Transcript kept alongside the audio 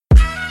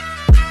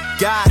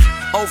God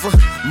over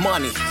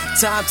money,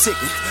 time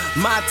ticking,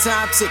 my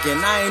time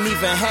ticking. I ain't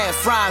even had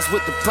fries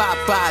with the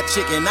Popeye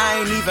chicken.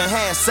 I ain't even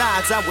had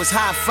sides. I was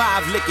high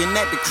five licking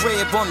at the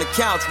crib on the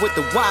couch with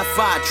the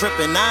Wi-Fi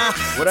tripping.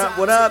 What up,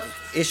 what up?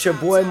 It's your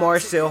boy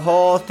Marcel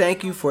Hall.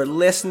 Thank you for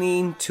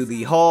listening to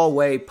the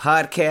Hallway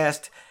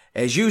Podcast.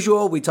 As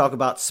usual, we talk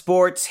about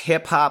sports,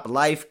 hip-hop,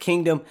 life,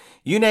 kingdom,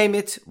 you name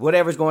it.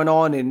 Whatever's going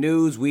on in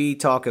news, we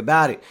talk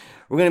about it.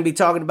 We're going to be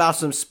talking about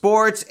some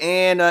sports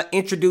and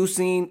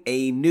introducing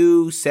a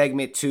new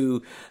segment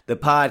to the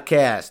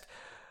podcast.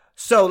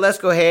 So let's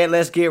go ahead.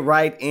 Let's get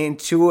right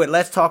into it.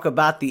 Let's talk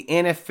about the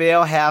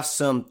NFL, have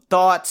some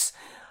thoughts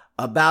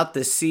about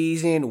the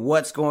season,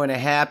 what's going to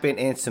happen,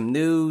 and some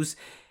news.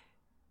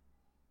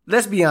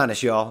 Let's be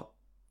honest, y'all.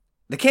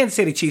 The Kansas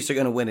City Chiefs are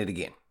going to win it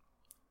again.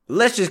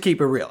 Let's just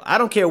keep it real. I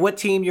don't care what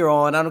team you're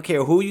on. I don't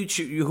care who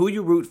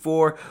you root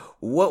for.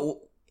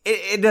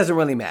 It doesn't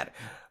really matter.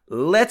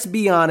 Let's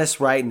be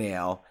honest right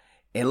now,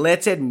 and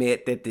let's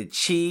admit that the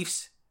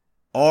Chiefs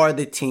are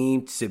the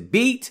team to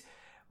beat.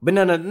 But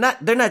no,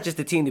 they're not just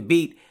the team to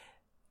beat.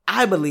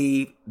 I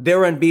believe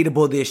they're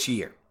unbeatable this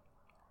year.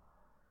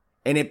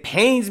 And it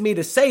pains me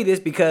to say this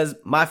because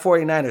my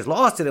 49ers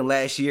lost to them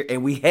last year,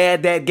 and we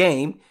had that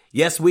game.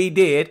 Yes, we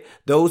did.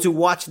 Those who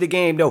watched the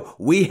game know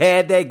we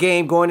had that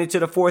game going into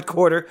the fourth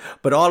quarter,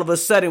 but all of a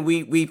sudden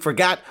we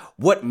forgot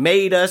what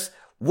made us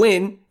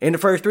win in the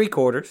first three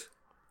quarters.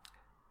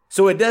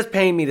 So it does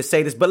pain me to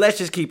say this, but let's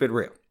just keep it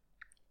real.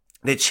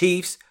 The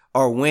Chiefs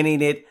are winning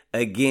it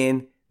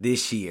again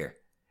this year.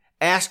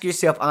 Ask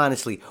yourself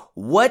honestly,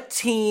 what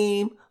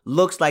team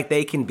looks like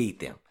they can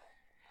beat them?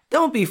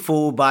 Don't be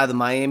fooled by the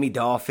Miami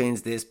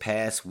Dolphins this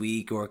past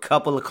week or a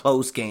couple of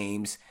close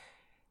games.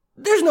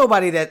 There's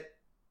nobody that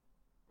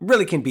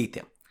really can beat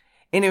them.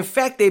 And in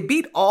fact, they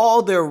beat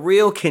all their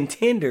real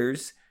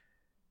contenders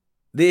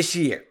this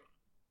year.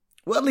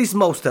 Well, at least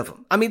most of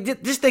them. I mean,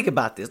 just think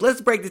about this. Let's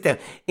break this down.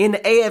 In the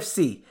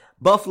AFC,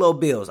 Buffalo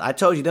Bills. I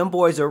told you, them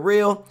boys are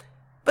real,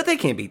 but they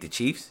can't beat the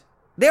Chiefs.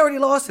 They already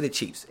lost to the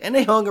Chiefs, and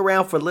they hung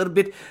around for a little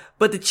bit,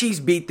 but the Chiefs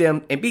beat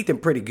them, and beat them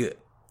pretty good.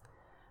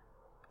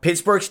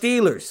 Pittsburgh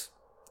Steelers.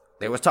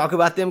 There was talk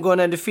about them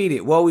going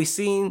undefeated. Well, we've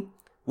seen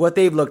what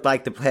they've looked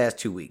like the past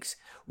 2 weeks.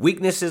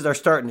 Weaknesses are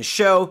starting to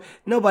show.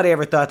 Nobody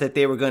ever thought that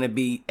they were going to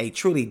be a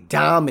truly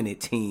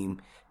dominant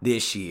team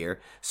this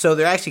year. So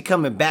they're actually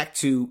coming back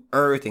to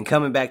earth and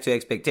coming back to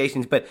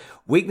expectations. But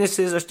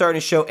weaknesses are starting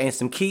to show, and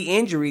some key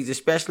injuries,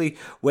 especially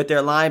with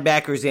their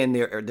linebackers and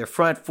their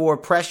front four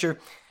pressure.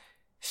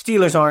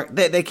 Steelers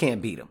they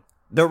can't beat them.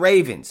 The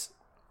Ravens.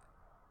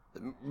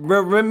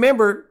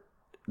 Remember,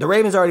 the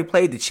Ravens already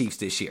played the Chiefs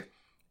this year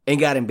and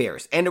got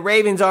embarrassed. And the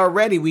Ravens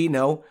already, we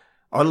know,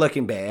 are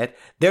looking bad.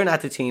 They're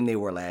not the team they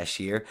were last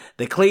year.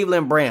 The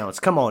Cleveland Browns,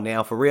 come on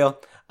now, for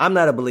real. I'm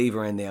not a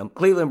believer in them.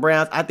 Cleveland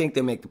Browns, I think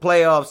they'll make the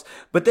playoffs,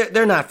 but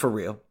they're not for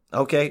real,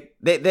 okay?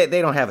 They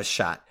don't have a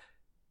shot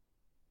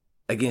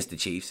against the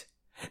Chiefs.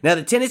 Now,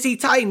 the Tennessee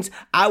Titans,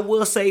 I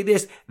will say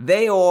this,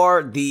 they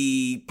are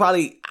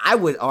I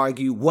would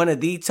argue, one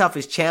of the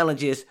toughest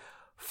challenges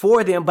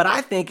for them, but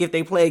I think if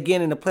they play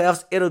again in the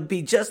playoffs, it'll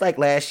be just like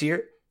last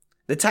year.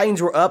 The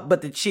Titans were up,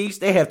 but the Chiefs,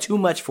 they have too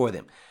much for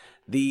them.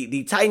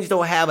 The Titans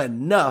don't have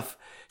enough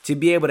to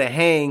be able to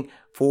hang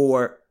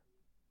for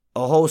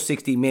a whole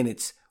 60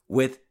 minutes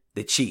with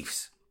the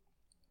Chiefs.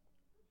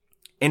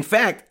 In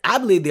fact, I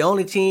believe the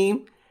only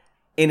team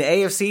in the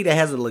AFC that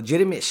has a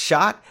legitimate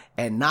shot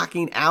at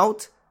knocking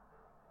out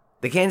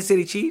the Kansas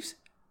City Chiefs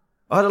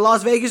are the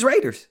Las Vegas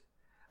Raiders.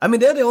 I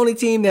mean, they're the only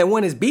team that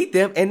won has beat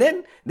them, and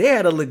then they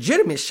had a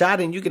legitimate shot,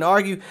 and you can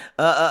argue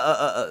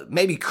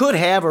maybe could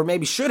have or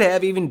maybe should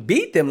have even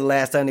beat them the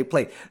last time they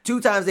played. 2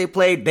 times they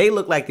played, they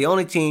look like the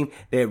only team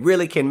that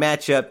really can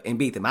match up and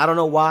beat them. I don't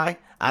know why,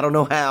 I don't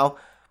know how,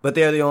 but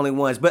they're the only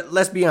ones. But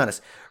let's be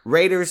honest,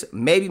 Raiders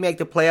maybe make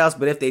the playoffs,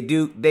 but if they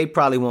do, they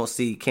probably won't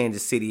see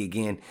Kansas City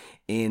again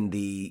in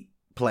the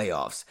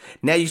playoffs.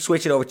 Now you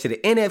switch it over to the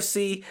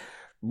NFC.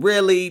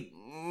 Really,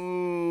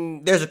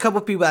 there's a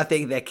couple people I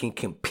think that can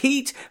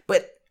compete,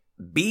 but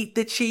beat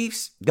the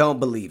Chiefs, don't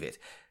believe it.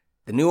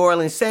 The New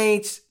Orleans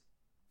Saints,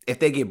 if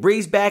they get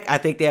Breeze back, I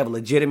think they have a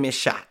legitimate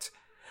shot.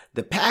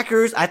 The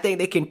Packers, I think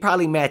they can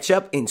probably match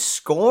up in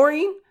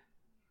scoring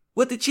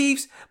with the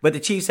Chiefs, but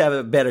the Chiefs have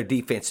a better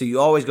defense. So you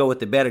always go with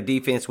the better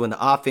defense when the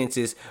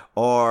offenses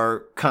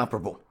are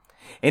comparable.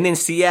 And then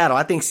Seattle,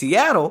 I think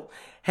Seattle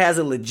has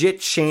a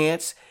legit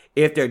chance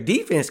if their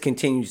defense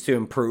continues to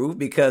improve,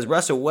 because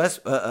Russell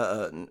Wilson,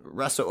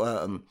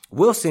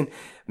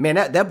 man,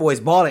 that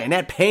boy's balling. And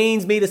that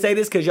pains me to say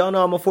this because y'all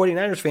know I'm a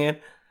 49ers fan.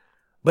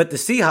 But the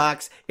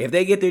Seahawks, if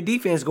they get their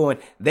defense going,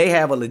 they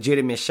have a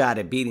legitimate shot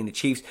at beating the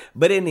Chiefs.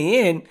 But in the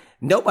end,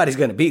 nobody's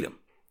going to beat them.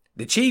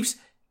 The Chiefs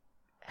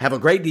have a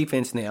great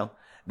defense now.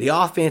 The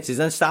offense is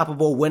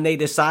unstoppable when they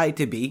decide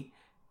to be.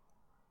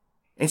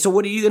 And so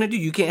what are you going to do?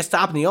 You can't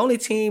stop them. The only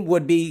team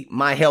would be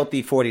my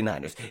healthy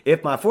 49ers.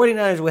 If my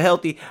 49ers were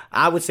healthy,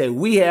 I would say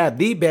we have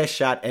the best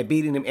shot at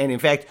beating them. And in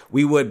fact,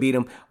 we would beat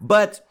them.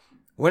 But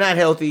we're not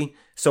healthy,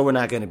 so we're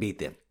not going to beat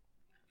them.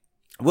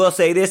 We'll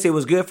say this. It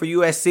was good for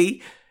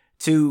USC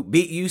to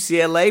beat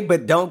UCLA,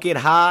 but don't get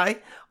high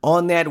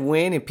on that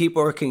win. And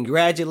people are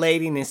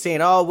congratulating and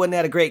saying, oh, wasn't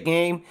that a great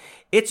game?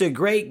 It's a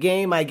great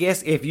game, I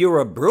guess, if you're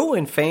a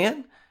Bruin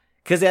fan.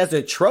 Because as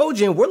a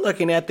Trojan, we're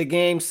looking at the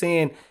game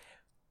saying,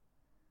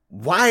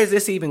 why is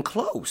this even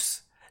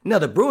close? Now,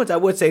 the Bruins, I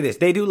would say this,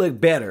 they do look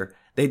better.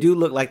 They do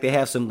look like they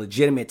have some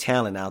legitimate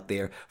talent out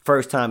there,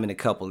 first time in a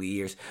couple of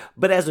years.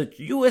 But as a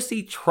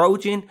USC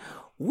Trojan,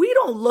 we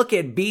don't look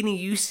at beating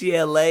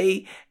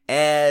UCLA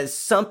as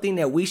something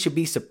that we should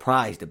be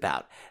surprised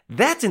about.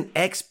 That's an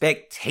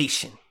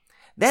expectation.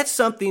 That's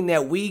something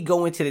that we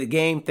go into the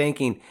game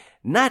thinking,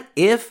 not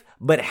if,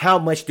 but how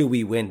much do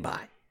we win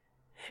by?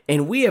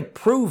 And we have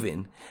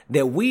proven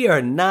that we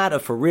are not a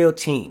for real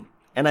team.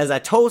 And as I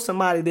told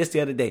somebody this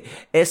the other day,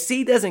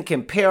 SC doesn't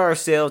compare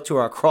ourselves to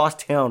our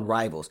crosstown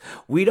rivals.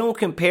 We don't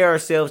compare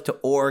ourselves to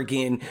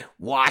Oregon,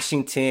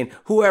 Washington,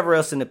 whoever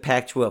else in the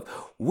Pac-12.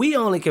 We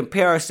only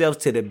compare ourselves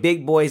to the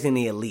big boys in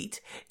the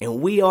elite.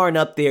 And we aren't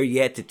up there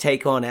yet to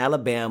take on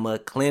Alabama,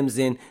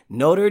 Clemson,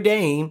 Notre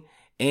Dame,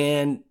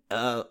 and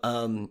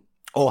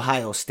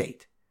Ohio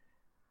State.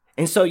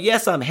 And so,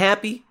 yes, I'm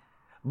happy,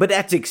 but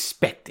that's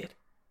expected.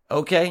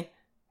 Okay?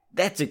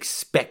 That's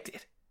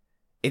expected.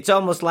 It's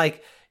almost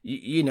like,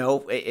 being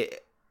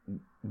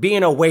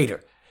a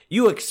waiter,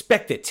 you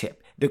expect a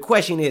tip. The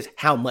question is,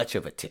 how much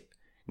of a tip?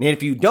 And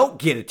if you don't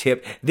get a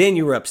tip, then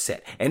you're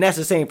upset. And that's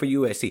the same for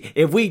USC.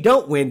 If we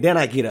don't win, then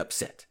I get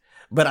upset.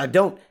 But I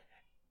don't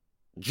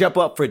jump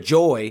up for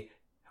joy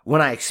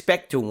when I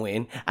expect to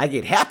win. I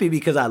get happy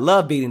because I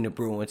love beating the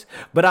Bruins,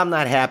 but I'm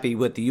not happy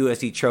with the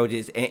USC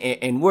Trojans,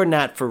 and we're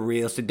not for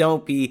real. So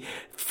don't be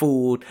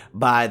fooled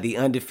by the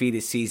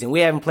undefeated season.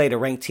 We haven't played a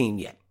ranked team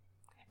yet.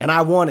 And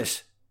I want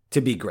us to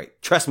be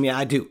great. Trust me,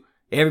 I do.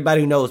 Everybody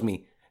who knows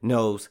me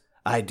knows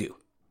I do.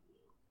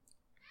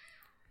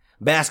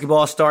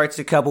 Basketball starts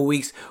in a couple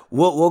weeks.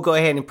 We'll go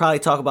ahead and probably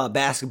talk about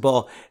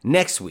basketball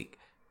next week.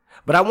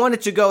 But I wanted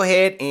to go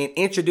ahead and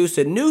introduce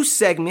a new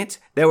segment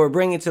that we're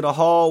bringing to the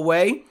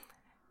hallway.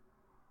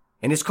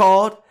 And it's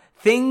called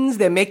Things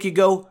That Make You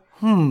Go,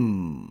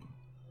 hmm.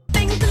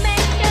 Things that make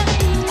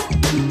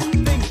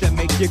you, Things that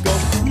make you go,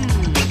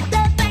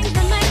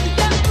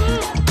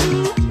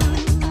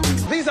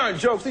 These aren't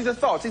jokes, these are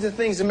thoughts, these are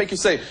things that make you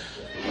say.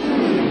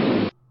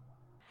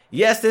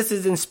 Yes, this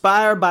is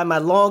inspired by my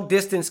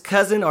long-distance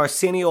cousin,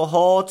 Arsenio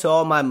Hall. To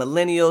all my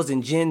millennials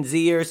and Gen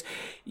Zers,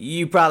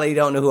 you probably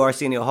don't know who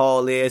Arsenio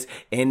Hall is.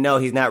 And no,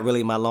 he's not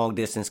really my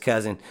long-distance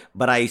cousin,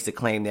 but I used to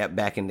claim that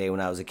back in the day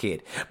when I was a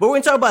kid. But we're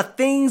going to talk about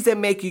things that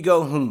make you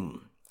go,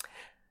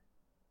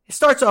 It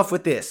starts off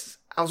with this.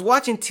 I was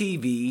watching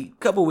TV a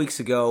couple weeks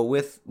ago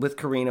with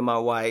Karina, my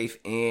wife,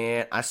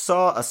 and I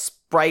saw a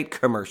Sprite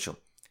commercial.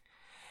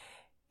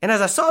 And as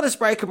I saw the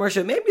Sprite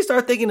commercial, it made me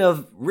start thinking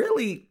of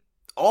really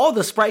all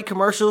the Sprite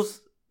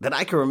commercials that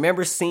I can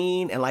remember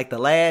seeing in like the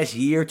last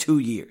year, 2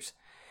 years.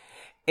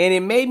 And it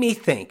made me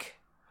think,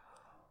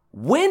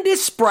 when did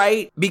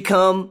Sprite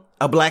become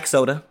a black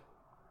soda?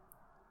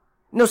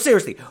 No,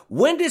 seriously,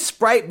 when did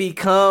Sprite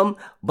become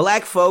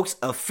black folks'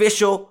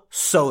 official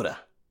soda?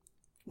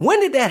 When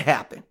did that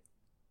happen?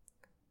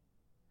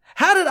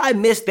 How did I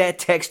miss that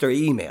text or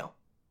email?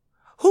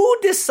 Who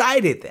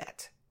decided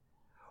that?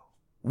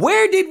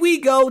 Where did we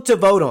go to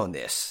vote on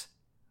this?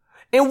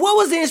 And what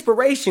was the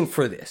inspiration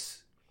for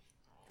this?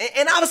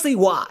 And obviously,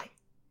 why?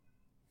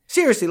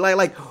 Seriously,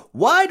 like,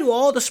 why do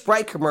all the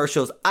Sprite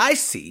commercials I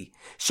see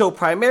show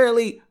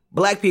primarily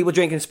black people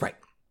drinking Sprite?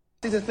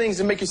 These are things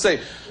that make you say.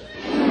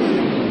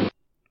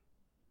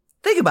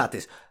 Think about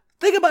this.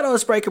 Think about all the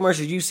Sprite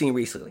commercials you've seen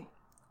recently.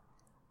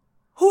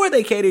 Who are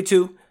they catered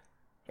to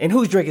and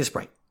who's drinking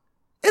Sprite?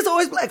 It's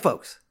always black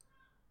folks.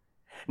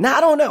 Now,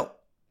 I don't know.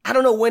 I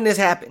don't know when this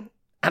happened.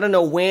 I don't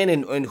know when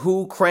and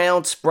who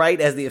crowned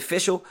Sprite as the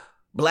official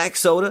black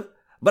soda,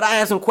 but I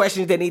have some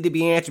questions that need to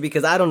be answered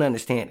because I don't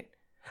understand it.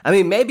 I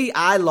mean, maybe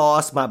I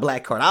lost my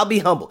black card. I'll be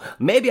humble.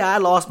 Maybe I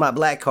lost my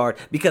black card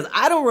because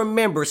I don't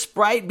remember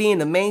Sprite being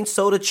the main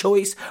soda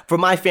choice for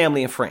my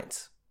family and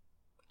friends.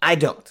 I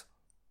don't.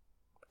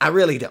 I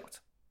really don't.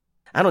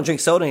 I don't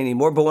drink soda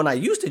anymore, but when I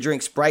used to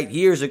drink Sprite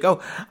years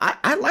ago,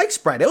 I liked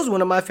Sprite. That was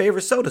one of my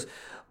favorite sodas.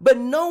 But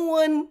no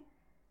one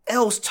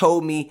else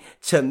told me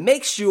to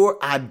make sure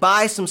I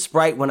buy some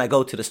Sprite when I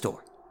go to the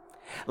store.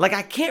 Like,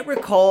 I can't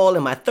recall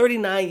in my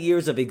 39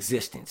 years of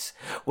existence,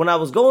 when I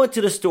was going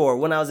to the store,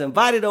 when I was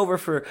invited over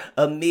for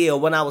a meal,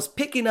 when I was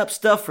picking up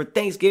stuff for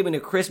Thanksgiving or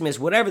Christmas,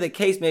 whatever the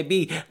case may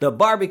be, the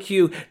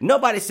barbecue,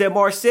 nobody said,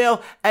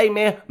 Marcel, hey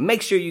man,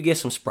 make sure you get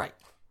some Sprite.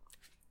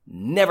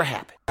 Never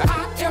happened.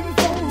 I am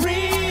for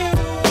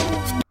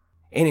real.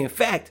 And in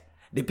fact,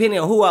 depending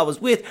on who I was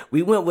with,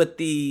 we went with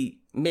the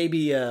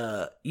maybe,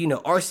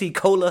 RC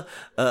Cola,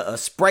 a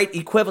Sprite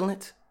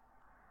equivalent.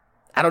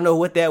 I don't know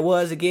what that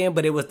was again,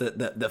 but it was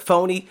the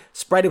phony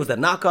Sprite. It was the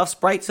knockoff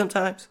Sprite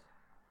sometimes.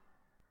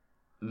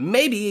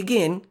 Maybe,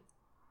 again,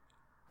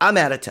 I'm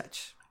out of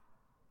touch.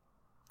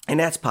 And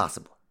that's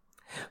possible.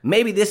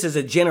 Maybe this is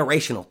a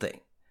generational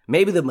thing.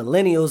 Maybe the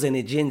millennials and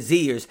the Gen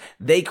Zers,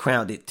 they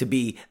crowned it to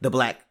be the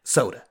black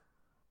soda.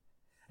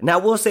 Now,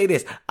 I will say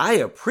this. I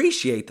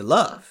appreciate the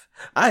love.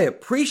 I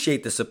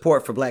appreciate the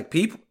support for black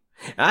people.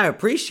 I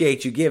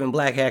appreciate you giving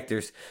black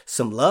actors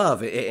some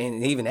love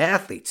and even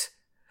athletes.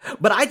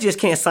 But I just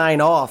can't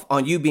sign off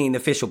on you being the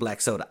official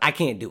black soda. I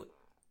can't do it.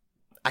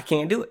 I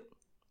can't do it.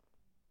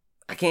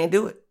 I can't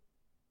do it.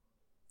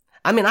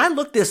 I mean, I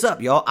looked this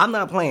up, y'all. I'm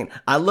not playing.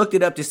 I looked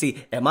it up to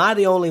see, am I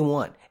the only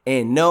one?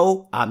 And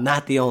no, I'm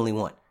not the only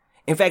one.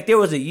 In fact, there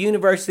was a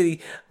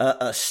university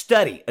a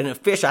study, an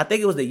official, I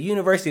think it was the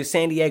University of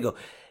San Diego,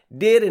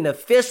 did an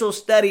official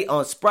study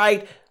on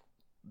Sprite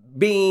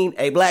being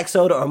a black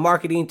soda or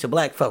marketing to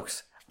black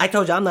folks. I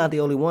told you I'm not the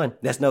only one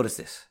that's noticed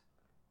this.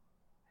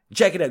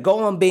 Check it out.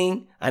 Go on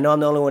Bing. I know I'm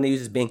the only one that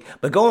uses Bing,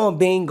 but go on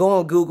Bing, go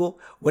on Google,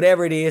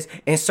 whatever it is,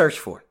 and search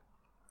for it.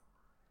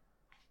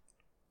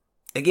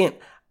 Again,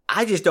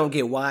 I just don't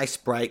get why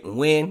Sprite and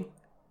when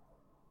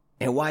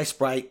and why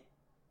Sprite.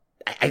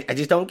 I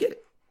just don't get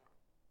it.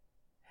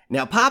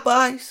 Now,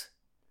 Popeyes,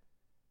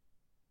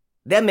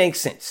 that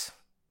makes sense.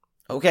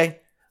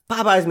 Okay?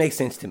 Popeyes makes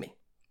sense to me.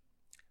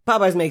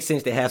 Popeyes makes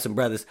sense to have some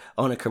brothers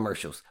on the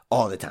commercials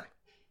all the time.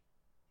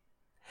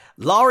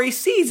 Lawry's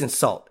seasoned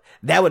salt,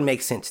 that would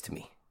make sense to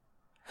me.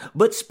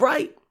 But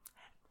Sprite,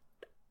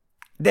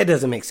 that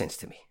doesn't make sense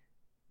to me.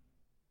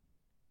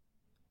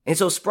 And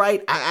so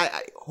Sprite,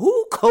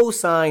 who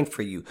co-signed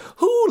for you?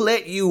 Who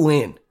let you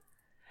in?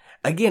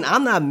 Again,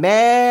 I'm not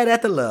mad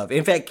at the love.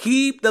 In fact,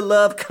 keep the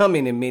love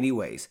coming in many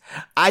ways.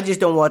 I just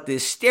don't want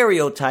this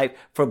stereotype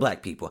for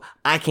black people.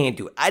 I can't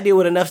do it. I deal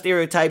with enough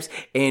stereotypes,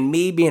 and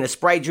me being a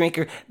Sprite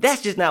drinker,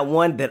 that's just not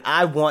one that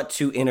I want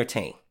to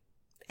entertain.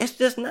 It's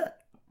just not.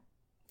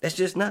 That's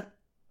just not.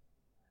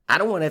 I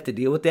don't want to have to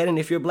deal with that. And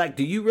if you're black,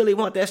 do you really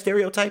want that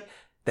stereotype?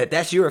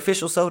 That's your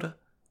official soda?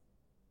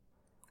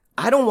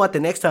 I don't want the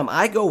next time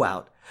I go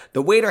out,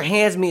 the waiter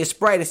hands me a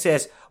Sprite and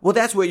says, well,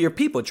 that's where your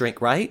people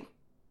drink, right?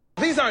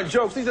 These aren't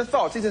jokes. These are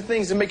thoughts. These are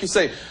things that make you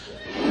say.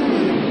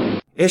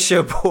 It's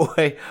your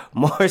boy,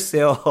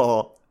 Marcel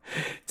Hall.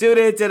 Tune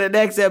in to the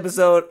next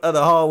episode of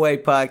the Hallway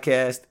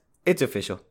Podcast. It's official.